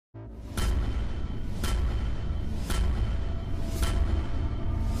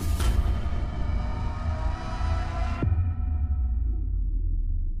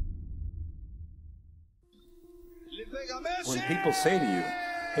When people say to you,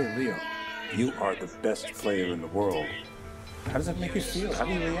 "Hey Leo, you are the best player in the world," how does that make you feel? How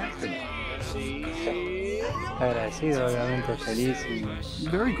do you react to that? Agradecido, obviamente, feliz y...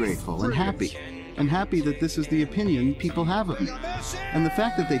 Very grateful and happy. And happy that this is the opinion people have of me. And the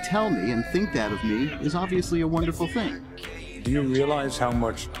fact that they tell me and think that of me is obviously a wonderful thing. Do you realize how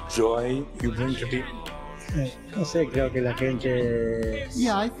much joy you bring to people? No sé, creo que la gente...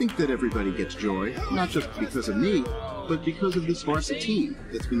 Yeah, I think that everybody gets joy, not just because of me, but because of this Barca team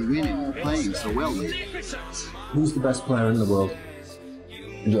that's been winning and playing so well lately. Who's the best player in the world?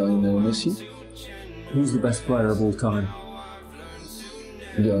 Lionel Messi. Who's the best player of all time?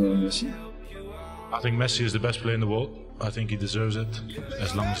 Lionel Messi. I think Messi is the best player in the world. I think he deserves it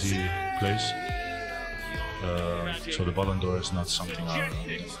as long as he plays. So the Ballon d'Or is not something I...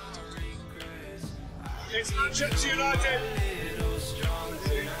 It's Manchester United.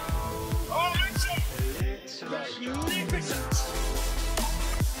 Oh, Messi! Magnificent!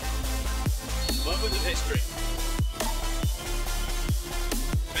 Moment of history.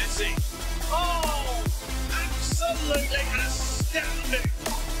 Messi. Oh, absolutely astounding.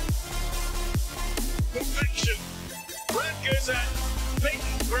 Perfection. Brad goes out,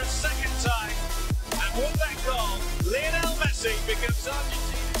 beaten for a second time. And with that goal, Lionel Messi becomes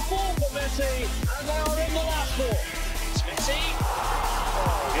Argentina's four for Messi, and they are in the last four. It's Messi.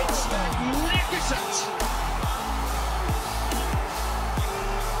 Oh, it's magnificent.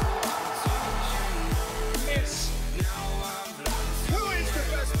 Yes. Who is the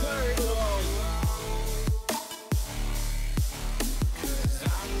best player in the world?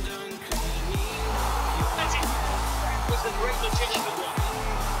 Messi. That was the great magician of one.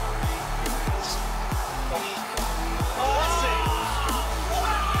 Messi.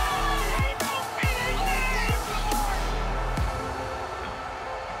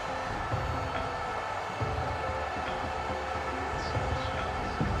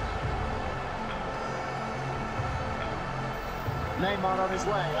 Neymar on his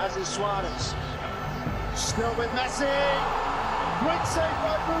way, as is Suarez. Still with Messi. Great save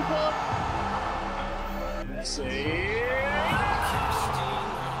by Buffon. Messi.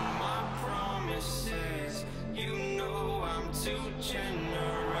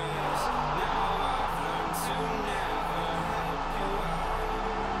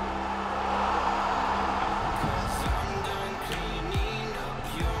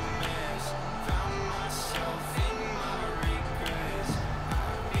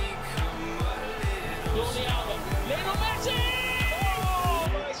 Lionel Messi! Oh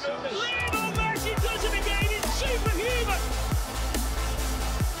my goodness! Lionel Messi does it again, it's superhuman!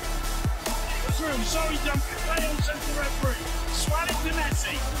 Through, sorry Duncan, Leo sent the referee. Suarez to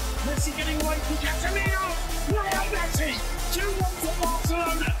Messi. Messi getting away from Casemiro. Leo Messi! 2-1 for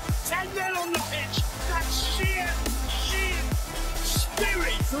Barcelona. 10-0 on the pitch. That's sheer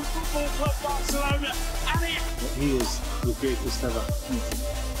spirit from Football Club Barcelona. And He is the greatest ever.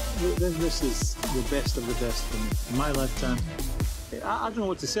 This is the best of the best for me. In my lifetime, I don't know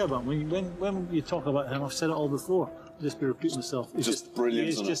what to say about him. When you talk about him, I've said it all before. I'll just be repeating myself. He's just brilliant.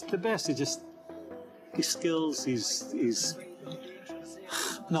 He's just the best. His skills. He's.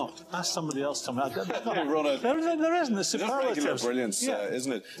 No, ask somebody else. There isn't the superlatives. Brilliance,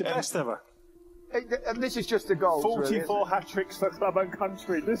 isn't it? The best ever. And this is just a goal. 44 hat-tricks for club and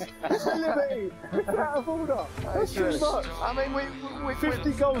country. This is liberty. It's out of order. That's too much. I mean, we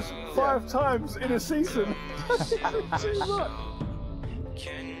 50 goals 5 times in a season. That's too much.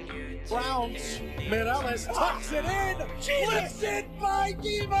 Browns. Morales tucks it in. Lifted by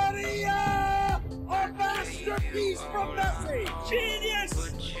Di Maria. A masterpiece from Messi. Genius.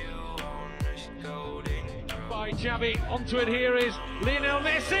 By Xavi. Onto it here is Lionel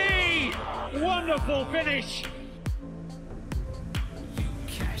Messi. Wonderful finish.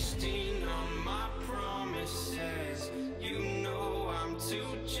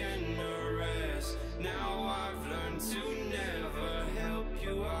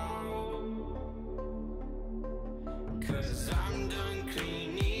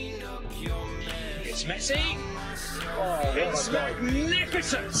 It's Messi. Oh, it's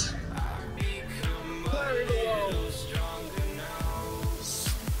magnificent. Player in the world.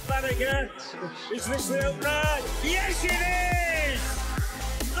 Banniger. Is this the opener? Yes, it is!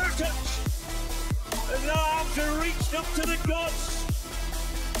 No touch. And no arms are reached up to the gods.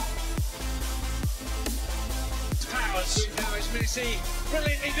 Powers. Now it's Messi.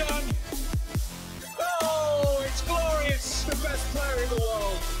 Brilliantly done. Oh, it's glorious. The best player in the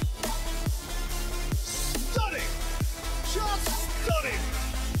world. Stunning. Just stunning.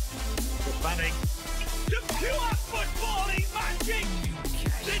 The Banning. The pure footballing magic.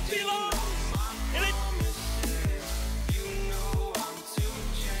 It belongs.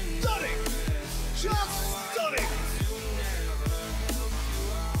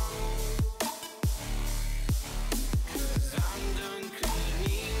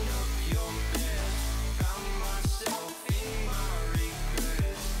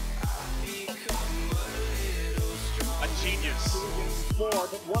 4,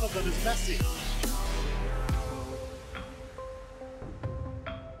 but one of them is Messi.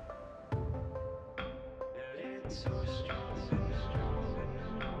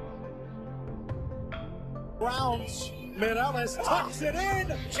 Rounds, Morales tucks it in,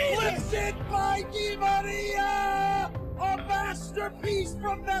 lifted by Di Maria! A masterpiece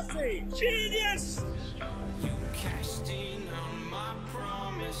from Messi! Genius! You cashed in on my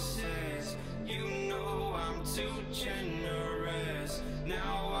promises. You know I'm too generous.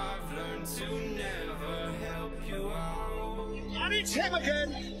 Now I've learned to never help you out. And it's him again!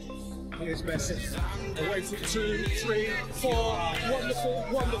 Here's Messi. Away from 2, 3, 4. Wonderful,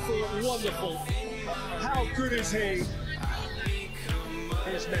 wonderful, wonderful. How good is he?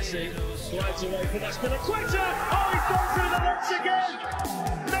 Here's Messi. Slides away from that spinner. Quitter! Oh, he's gone through the nets again!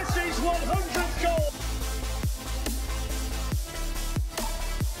 Messi's 100th goal!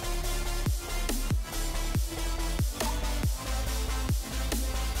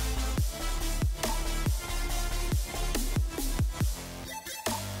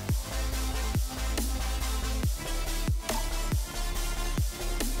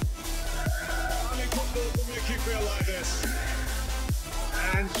 Feel like this.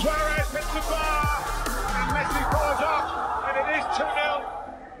 And Suarez hits the bar, and Messi follows up, and it is 2-0.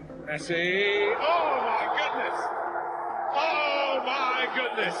 Messi, oh my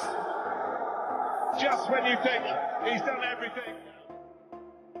goodness! Just when you think he's done everything.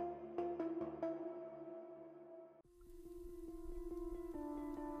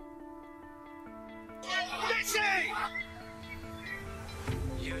 Messi!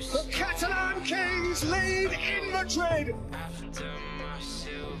 The Catalan Kings lead in Madrid. After my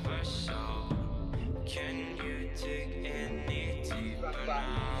silver soul, can you dig any deeper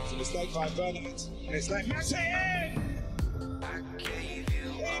now? It's a mistake by Bernard, and it's like Messi in! I gave you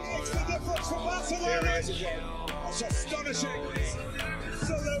He makes the difference for Barcelona. That's astonishing.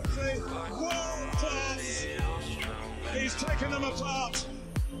 Absolutely world class. He's taken them apart.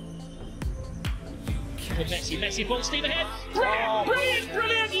 With Messi full steam ahead. Brilliant!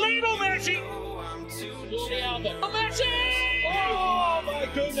 Lionel Messi! Jordi Alba. Oh, Messi! Oh my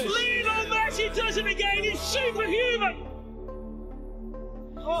goodness! Lionel Messi does it again. He's superhuman.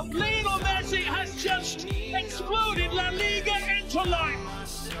 Oh, Lionel Messi has just exploded La Liga into life.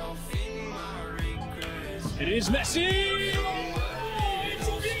 It is Messi!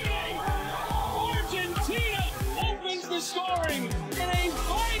 Argentina opens the scoring in a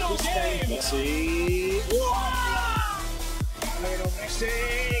vital game. Messi. Lionel Messi.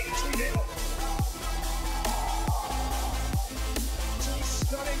 2-0.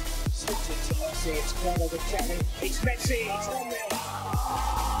 Stunning. Slipped it to Messi. It's Carlo the Kelly. It's Messi. It's 1-0.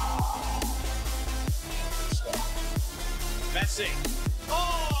 Messi.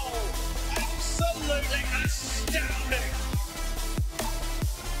 Oh, absolutely astounding.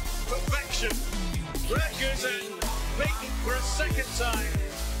 Perfection. Requisite. Beaten for a second time.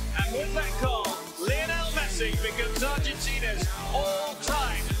 And with that goal, Lionel Messi becomes Argentina's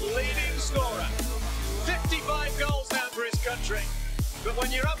all-time leading scorer. 55 goals now for his country. But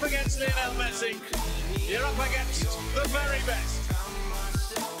when you're up against Lionel Messi, you're up against the very best.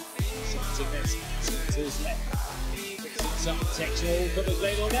 To Messi. To his left. Some protection for the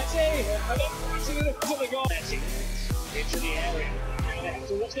Lionel Messi. And then passing it to the goal. Messi into the area. Now they have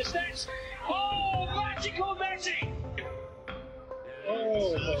to watch the stats. Oh, magical Messi!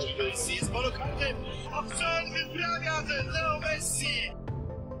 Oh, Messi is Bolokante. Option with Lionel Messi.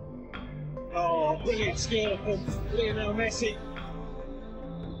 Oh, brilliant skill from Lionel Messi.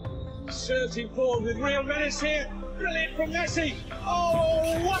 Surging forward with real menace here. Brilliant from Messi.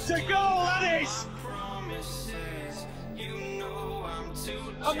 Oh, what a goal that is!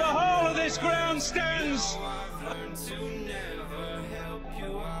 And the whole of this ground stands.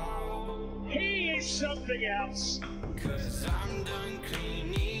 He is something else.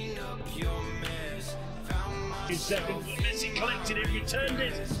 In seconds, Messi collected it, returned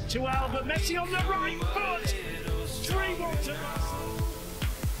it to Alba. Messi on the right foot. 3-1 to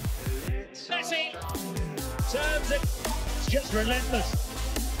Messi. Turns it. It's just relentless.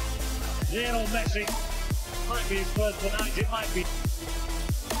 Lionel Messi. Might be his first tonight, it might be.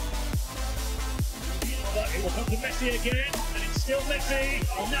 But it will come to Messi again, and it's still Messi.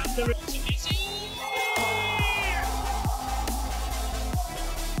 And that's the Messi.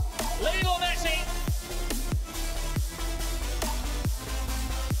 Lionel Messi.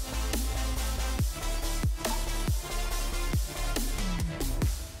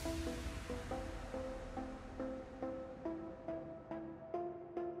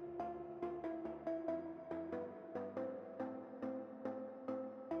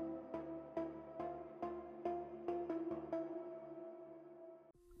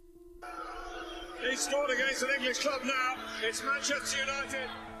 He scored against an English club now. It's Manchester United.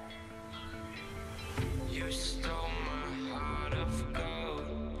 You stole my heart of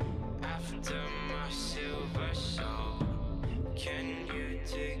gold after my silver soul. Can you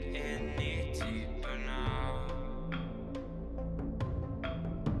dig any deeper now?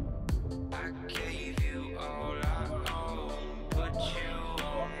 I gave you all I own, put you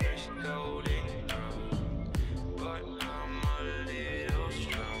on this golden throne, but I'm a little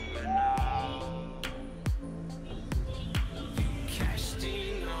stronger now.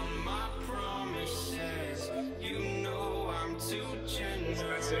 Casting on my promises, you know I'm too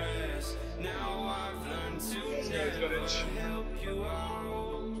generous. Now I've learned to never help you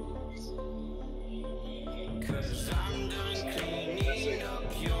out, 'cause I'm done cleaning up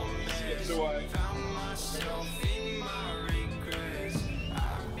your mess. Found myself in my regrets.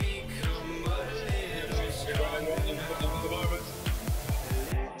 I've become a little stronger now. A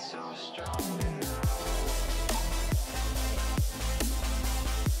little stronger now.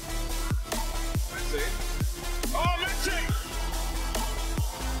 Oh, Messi!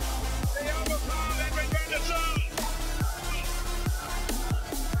 The overpowered Edwin van der Sar.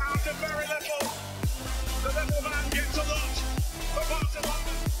 Out of very little. The little man gets a lot for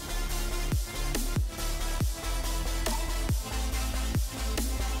Barcelona.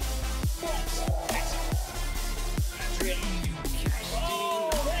 Oh, there's the winner.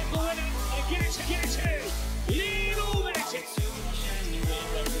 Lionel Messi.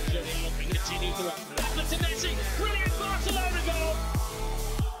 Continue to run. Back to Messi. Brilliant Barcelona goal.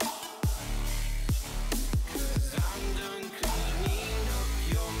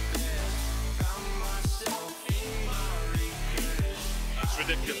 That's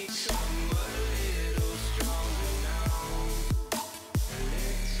ridiculous.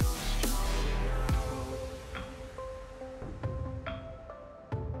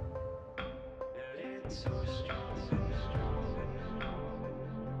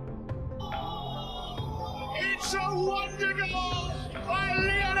 It's a wonder goal by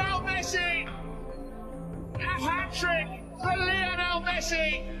Lionel Messi. A hat-trick for Lionel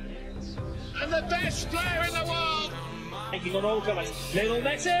Messi. And the best player in the world. Taking on all comers. Lionel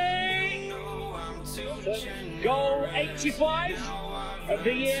Messi! Goal 85 of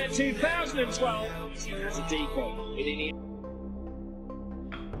the year 2012. That's a decoy.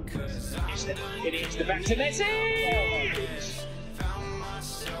 It is the back to Messi!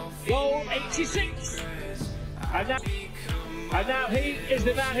 Goal 86. And now he is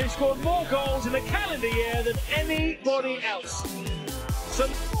the man who scored more goals in the calendar year than anybody else. So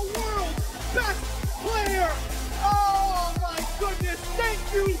The world's best player. Oh my goodness. Thank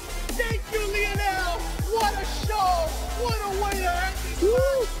you, Lionel. What a show. What a way to end this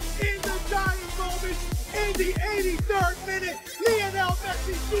match. In the dying moments, in the 83rd minute, Lionel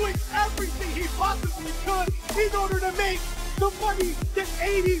Messi doing everything he possibly could in order to make the money that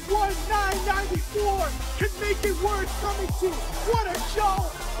 81,994 can make it worth coming to. What a show.